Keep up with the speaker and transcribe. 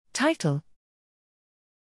Title: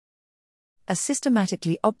 A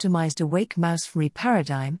systematically optimized awake mouse fMRI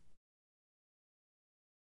paradigm.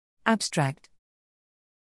 Abstract: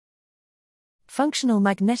 Functional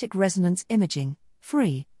magnetic resonance imaging,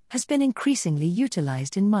 fMRI, has been increasingly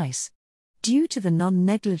utilized in mice. Due to the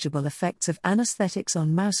non-negligible effects of anesthetics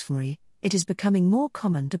on mouse fMRI, it is becoming more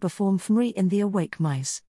common to perform fMRI in the awake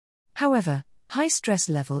mice. However, high stress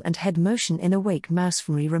level and head motion in awake mouse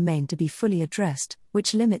fMRI remain to be fully addressed,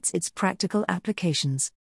 which limits its practical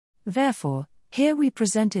applications. Therefore, here we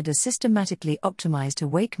presented a systematically optimized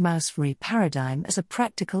awake mouse fMRI paradigm as a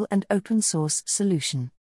practical and open-source solution.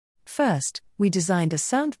 First, we designed a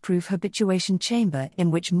soundproof habituation chamber in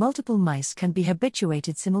which multiple mice can be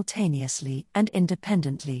habituated simultaneously and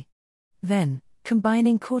independently. Then,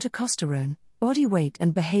 combining corticosterone, body weight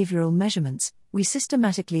and behavioral measurements, we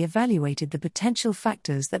systematically evaluated the potential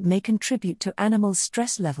factors that may contribute to animals'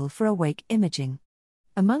 stress level for awake imaging.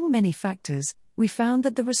 Among many factors, we found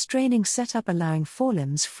that the restraining setup allowing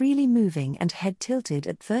forelimbs freely moving and head tilted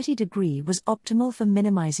at 30 degrees was optimal for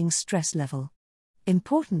minimizing stress level.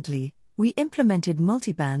 Importantly, we implemented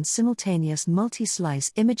multiband simultaneous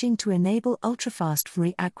multi-slice imaging to enable ultrafast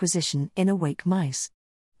fMRI acquisition in awake mice.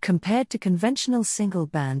 Compared to conventional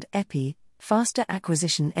single-band EPI, faster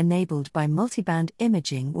acquisition enabled by multiband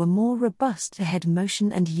imaging were more robust to head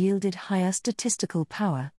motion and yielded higher statistical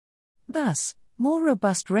power. Thus, more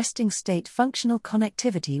robust resting state functional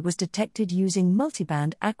connectivity was detected using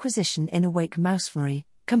multiband acquisition in awake mouse fMRI,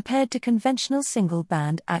 compared to conventional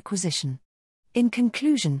single-band acquisition. In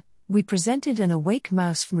conclusion, we presented an awake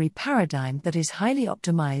mouse fMRI paradigm that is highly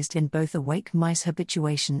optimized in both awake mice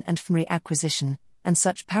habituation and fMRI acquisition, and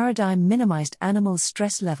such paradigm minimized animals'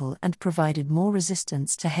 stress level and provided more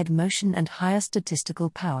resistance to head motion and higher statistical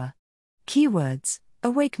power. Keywords: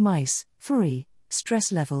 awake mice, fMRI,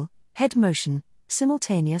 stress level, head motion,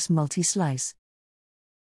 simultaneous multi-slice.